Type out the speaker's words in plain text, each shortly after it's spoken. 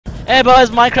Hey boys,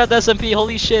 Minecraft SMP,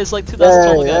 holy shit, it's like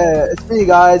 2012 again. Yeah, it's me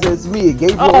guys, it's me,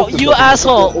 Gabriel. Oh, you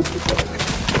asshole!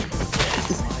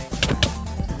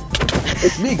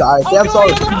 It's me guys, Oh, I'm no, sorry.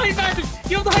 you have the high advantage!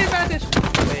 You have the high advantage!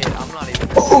 Wait, I'm not even.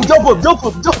 Oh, jump him, jump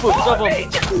him, jump him, Jump him.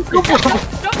 Jump him!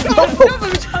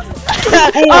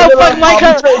 Oh fuck,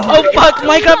 Minecraft! Oh fuck,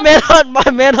 Minecraft manhunt! My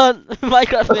manhunt!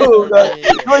 Minecraft Oh,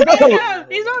 manhunt! God. Go, go.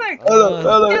 He's running!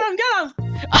 Hello. Get him!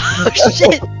 Oh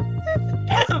shit!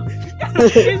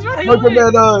 He's running Look away!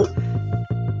 at that.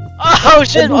 Oh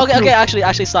shit! Okay,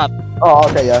 actually stop. Oh,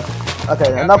 okay, yeah.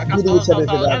 Okay, enough beating each other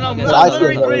to I know, that. there's I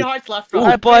literally feel 3 hurt. hearts left, bro.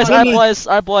 Alright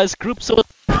boys, group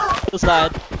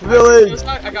suicide. Village.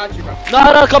 I got you, bro.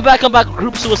 No, come back,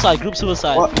 group suicide,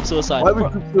 What? suicide. Why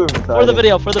would you do it? For the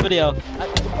video.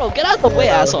 Bro, get out of the way,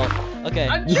 asshole. Okay.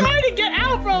 I'm trying to get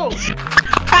out, bro!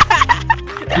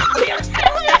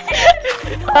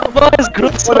 Boys,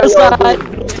 group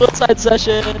suicide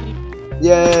session.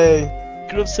 Yay.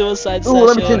 Group suicide Ooh,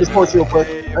 let me change session. this horse real quick.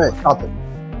 Hey, stop it.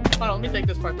 Hold on, let me take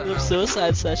this part down. Group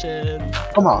suicide session.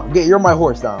 Come on, you're my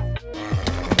horse now.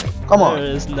 Come There on.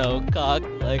 is no cock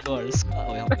like horse.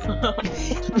 Oh, well.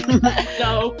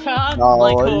 No cock, No,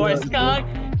 like you horse don't- cock.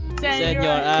 Send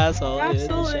your asshole in the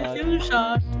Absolute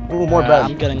shot. shot. Ooh, more Alright, bad.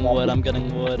 I'm getting wood. I'm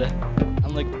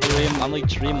like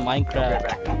Dream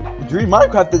Minecraft. Dream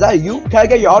Minecraft, is that you? Can I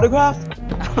get your autograph?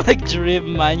 I'm like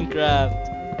Dream Minecraft.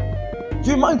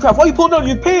 Dream Minecraft, why you pulling down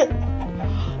your pants?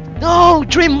 No,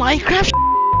 Dream Minecraft.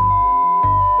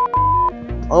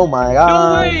 Oh my No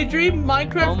god. way, Dream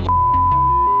Minecraft.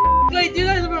 Oh Wait, do you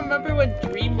guys remember when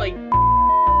Dream like?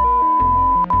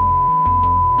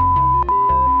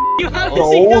 You haven't Oh.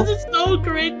 seen this? It's so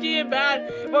cringy and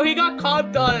bad. Well, he got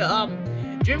caught.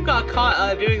 Dream got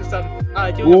caught doing some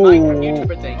doing a Minecraft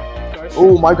YouTuber thing. Of course.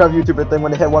 Ooh, Minecraft YouTuber thing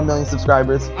when they hit 1 million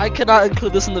subscribers. I cannot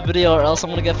include this in the video or else I'm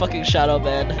gonna get fucking shadow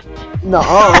banned.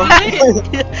 Nuh-uh.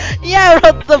 Yeah,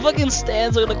 bro, the fucking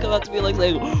stands are gonna come up to me like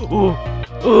saying, ooh,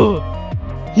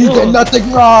 He did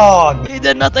nothing wrong. he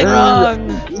did nothing wrong.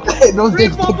 Those Dream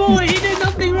dicks my boy, he did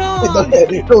nothing wrong. Those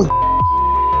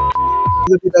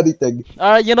did anything.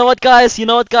 Alright, you know what guys?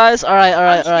 Alright,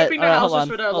 I'm skipping the hold houses on.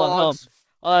 for their Hold on. logs.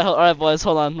 Alright, boys,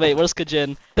 hold on. Wait, where's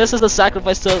Kajin? This is the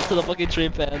sacrifice to the fucking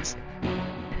Dream fans.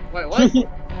 Wait, what?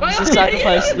 This is a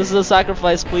sacrifice. This is a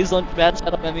sacrifice. Please don't bad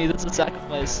shut up at me. This is a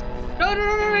sacrifice. No,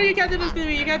 you can't do this to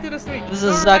me. You can't do this to me. This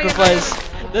is a sacrifice.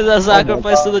 This is a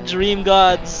sacrifice to the Dream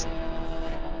gods.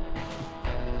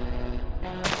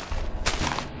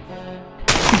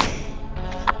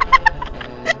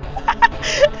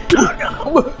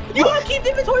 You want to keep the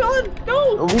inventory on?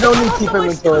 No. We don't need to keep Oh my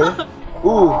inventory. God.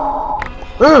 Ooh.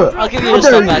 I'll give you your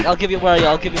stuff back. I'll give you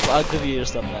your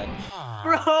stuff back.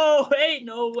 Bro, ain't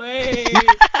no way.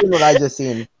 See what I just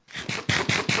seen.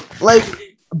 Like,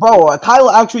 bro, Kyle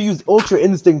actually used Ultra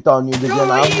Instinct on you, Bro,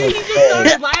 I'm he like, just hey.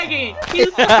 started lagging. He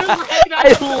just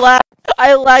started lagging.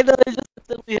 I lagged and I just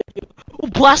instantly hit you. Ooh,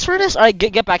 blast furnace? Alright,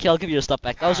 get back here. I'll give you your stuff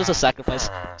back. That was just a sacrifice.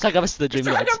 Sacrifice to the Dream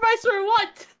gods. Sacrifice for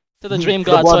what? To the Dream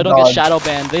The gods, so I don't blood get god. shadow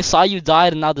banned. They saw you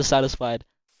died and now they're satisfied.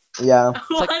 Yeah.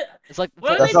 What? It's like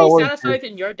Wouldn't That's they how it be works, satisfied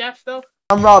in your death, though?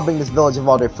 I'm robbing this village of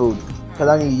all their food. Because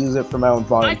I need to use it for my own I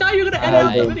farm. thought you were gonna edit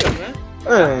out the video, man.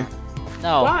 Hey.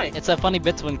 no, Why? it's a funny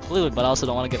bit to include, but I also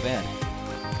don't want to get banned.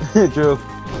 True.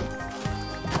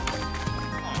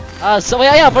 So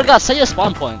yeah, I forgot. Say your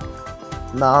spawn point.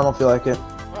 Nah, I don't feel like it.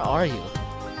 Where are you?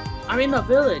 I'm in the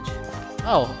village.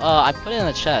 Oh, I put it in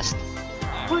a chest.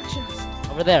 What chest?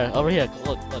 Over there, over here.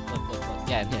 Look.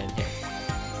 Yeah, in here.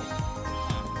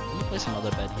 Let me place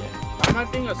another bed here. Why am I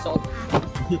being assaulted?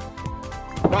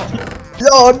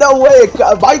 No way!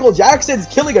 Michael Jackson's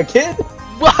killing a kid?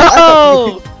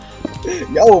 Whoa!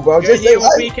 Yo, bro, just say You're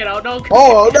like, weak, kiddo. No,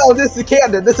 oh no, this is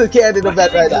canon. This is canon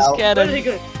event right This now. cannon. Really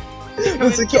good.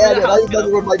 This is canon. I remember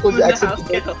when Michael Jackson.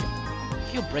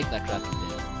 If you break that crap,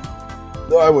 you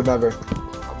No, I would never.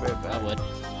 I would. Oh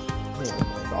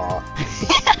my god.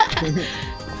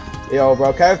 Yo,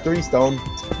 bro, can I have 3 stone?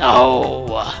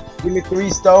 No! Give me 3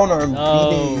 stone or I'm No.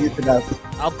 beating you to death.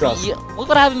 I'll Trust. beat you. Look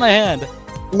what I have in my hand.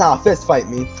 Nah, fist fight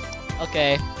me.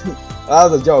 Okay. That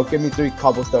was a joke. Give me 3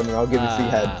 cobblestone and I'll give you 3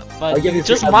 head. But I'll give you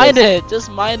just 3 mind headless. it.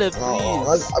 Just mind it, please.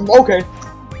 Oh, I'm okay.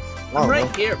 I'm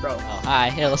right here, bro. Oh,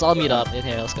 alright, here, let's all meet up. In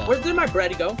here, let's go. Where did my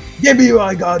bread go? Give me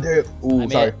my goddamn. I Ooh,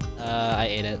 made sorry. it. I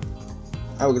ate it.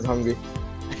 I was hungry.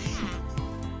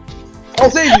 I'll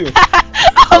save you.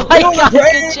 Oh my No, god,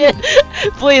 Brandon. shit.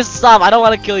 Please stop, I don't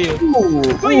want to kill you. Ooh,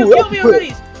 Bro, you ooh, killed me that's already.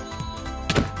 good.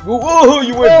 Whoa,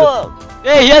 you win. Oh.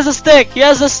 Hey, he has a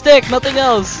stick. Nothing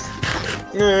else.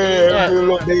 Yeah,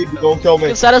 little baby, don't kill You me.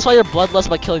 can satisfy your bloodlust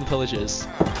by killing villagers.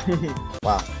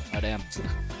 Wow. Oh damn.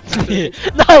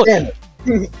 No! Damn it.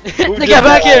 Get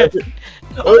back here!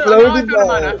 Oh, no, let no, I me found him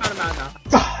out, do I found him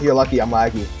out now. You're lucky, I'm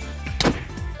laggy.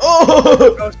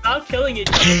 Oh! Bro, stop killing each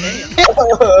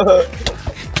other.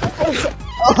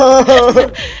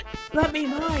 Damn. Let me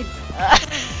mine.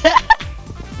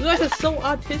 You guys are so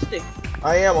autistic.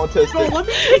 I am autistic. Bro, let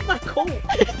me take my coal.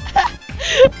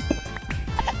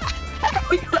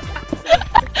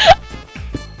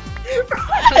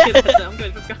 I'm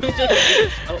good. I'm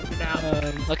just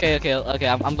now. Okay.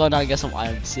 I'm going down to get some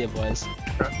iron. See you, boys.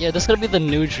 Yeah, this is gonna be the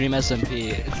new Dream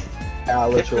SMP. Yeah,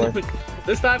 literally.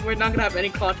 This time we're not gonna have any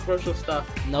controversial stuff.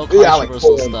 No Yeah, like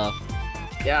controversial Poland.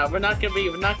 stuff. Yeah, we're not gonna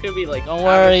be like. Don't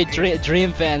worry, average.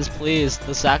 Dream fans, please.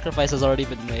 The sacrifice has already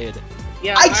been made.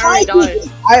 Yeah, I already tried died. to.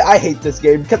 I hate this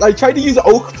game because I tried to use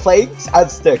oak planks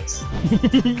as sticks.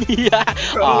 Yeah.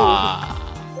 Bro.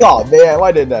 Oh man,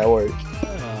 why didn't that work?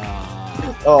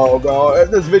 Ah. Oh bro, if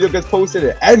this video gets posted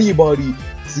and anybody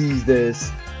sees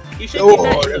this, You should oh, keep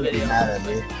that in they're the gonna be video. mad at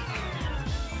me.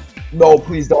 No,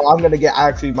 please don't. I'm gonna get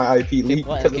actually my IP leaked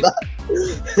what? because of that.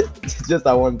 It's just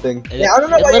that one thing. It- Yeah, I don't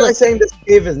know it why you're literally- saying this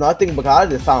cave is nothing because I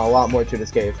just found a lot more to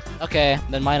this cave. Okay,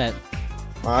 then mine it.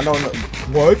 I don't know.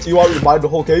 What? You want me to mine the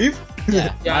whole cave?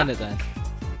 Yeah, Yeah. mine it then.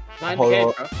 Mine Hold came,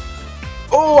 on. bro.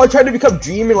 Oh, I tried to become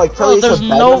dreaming like Oh, Kelly. there's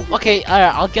no. Okay,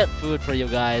 alright, I'll get food for you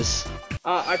guys.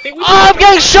 I think we. Oh, I'm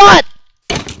getting shot!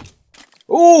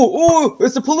 Ooh,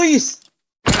 it's the police.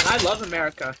 Man, I love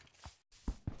America.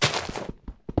 I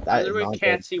That is literally not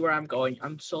can't good. see where I'm going.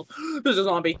 I'm so. There's a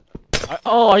zombie.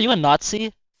 Are you a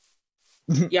Nazi?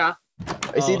 Yeah.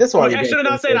 I see Oh. this one. I should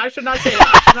not say that. I should not say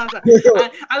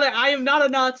that. I am not a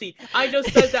Nazi. I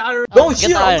just said that. Don't Get shoot,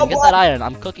 the I'm iron, not get black. that iron.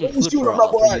 I'm cooking Don't food shoot, for I'm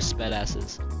not you black. sped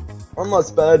asses. I'm not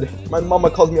sped. My mama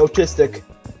calls me autistic.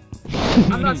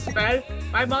 I'm not sped.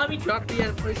 My mommy dropped me at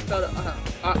a place called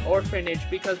orphanage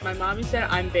because my mommy said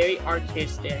I'm very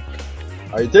artistic.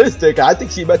 Artistic? I think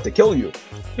she meant to kill you.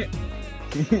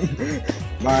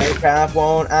 Minecraft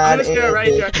won't add I'm just gonna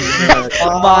write your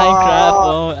Minecraft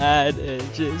won't add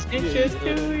inches. inches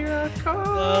to your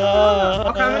car.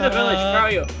 Okay, I'm in the village. Where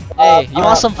are you? Hey, you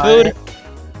want some food?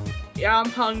 Yeah, I'm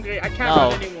hungry. I can't No.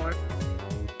 run anymore.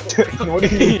 What do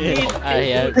you mean?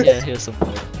 Yeah, here's some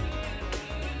food.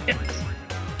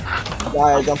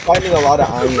 Guys, I'm finding a lot of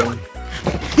iron.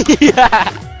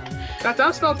 Yeah.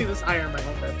 I'm smelting this iron right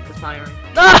now. It's my iron.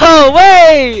 No,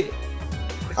 wait!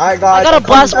 Alright, I guys. got a I'm coming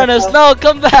blast back furnace. up. No,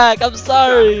 come back. I'm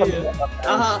sorry.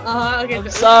 Okay. I'm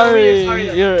sorry.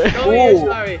 You're. Tell me you're Ooh.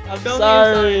 sorry. I'm Tell me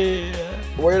you're sorry.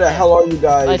 Where the hell are you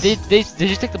guys? Did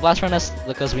you take the blast furnace?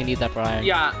 Because we need that for iron.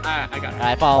 Yeah, I got it.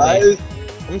 Alright, follow me. Guys,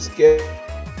 I'm scared.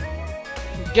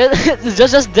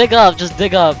 Just dig up. Just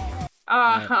dig up.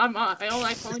 I don't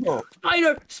like falling. Oh.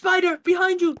 Spider,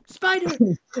 behind you, spider.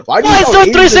 Why do Why you is so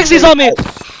there 360s on me?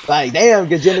 Like, damn,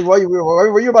 Gajenny, what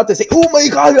were you about to say? Oh my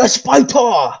god, a spider!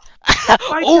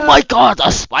 Oh my god, a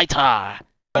spider!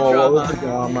 Oh, what was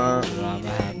Drama. the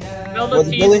drama? Spill Was the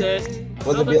it tea, Billy? sis. Was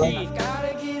Spill it the Billy?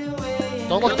 tea.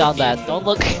 Don't look down that. Don't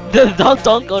look.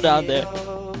 Don't go down there.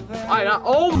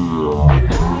 Oh,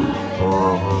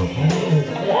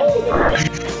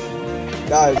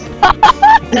 Guys.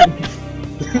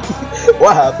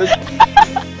 What happened?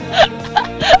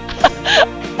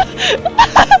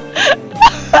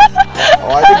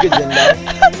 Oh, I think it's in there.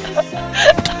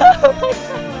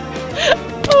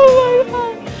 Oh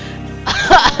my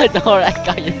god. No, I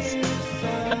got you.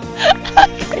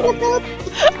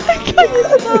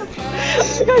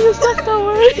 I got you stuck, don't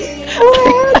worry.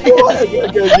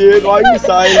 Gajen, why are you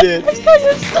silent?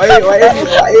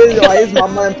 Why is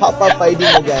Mama and Papa fighting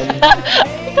again?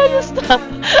 I got you stuck. I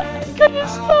got you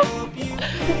stuck.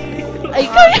 I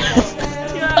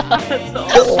got you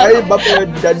stuck. Why is Papa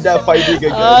and Dada fighting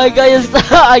again? I got you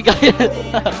stuff. I got you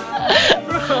stuff.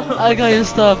 I got your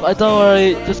stuff. Don't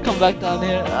worry. Just come back down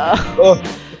here. Oh,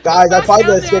 guys, I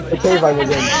finally escaped the cave I was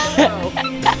in.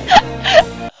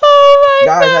 Oh my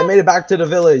Guys, I god. made it back to the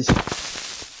village.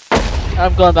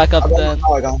 I'm going back up I don't then. know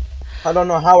how I got. I don't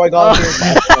know how I got here.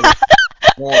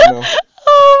 No, no.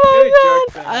 Oh You're a my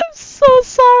jerk, god. man. I'm so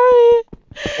sorry.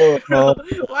 Oh, no.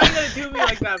 Why you gonna do me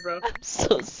like that, bro? I'm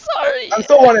so sorry. I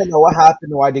still want to know what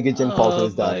happened. Why did Gajen fall to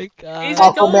his death? my god. He's Taco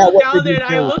like, don't Man, look what down did there, you and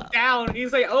I do? look down.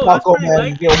 He's like, oh, that's Taco pretty Man,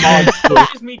 likely. you're a monster.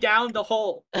 Pushes me down the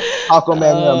hole. Taco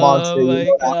Man, you're a monster. Oh You my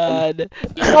know that. god.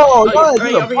 Oh, Right, guys, right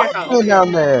there's a over here, black Kyle. man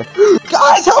down there.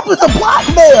 Guys, help us, a black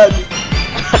man!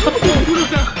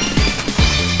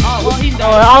 Oh, well, he's Don't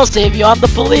worry, I'll save you. I'm the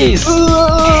police.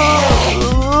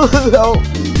 Help.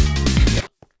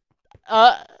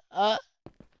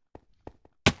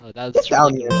 Oh, that's Get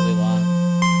down really, here. really long.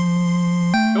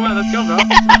 Come on, let's go, bro.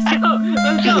 Let's go.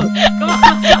 Let's go. Come on,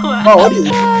 let's go. Oh, what is?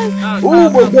 Oh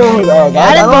my god,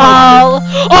 guys, I don't know. Cannonball!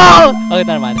 Oh! Okay,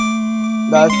 never mind.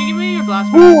 That's. Can you give me your blast?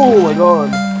 Oh my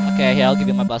god. Okay, here, I'll give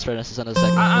you my blast furnaces in a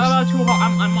second. I'm on 2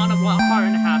 heart. I'm on a heart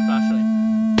and a half actually.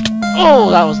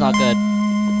 Oh, that was not good.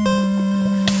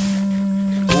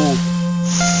 Ooh.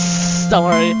 Don't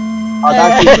worry. Oh,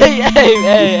 that's Hey,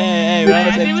 hey, we're on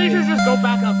the I same think we team. should just go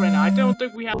back up right now. I don't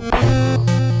think we have.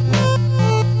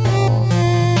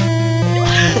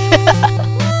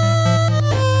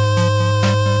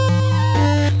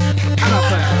 I'm not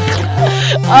playing.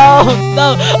 Oh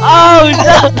no! Oh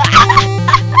no!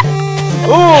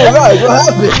 Oh, guys, what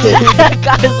happened?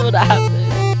 Guys, what happened?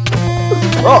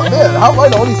 Oh man, how am I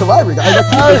the only survivor, guys? I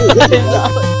Oh keep no!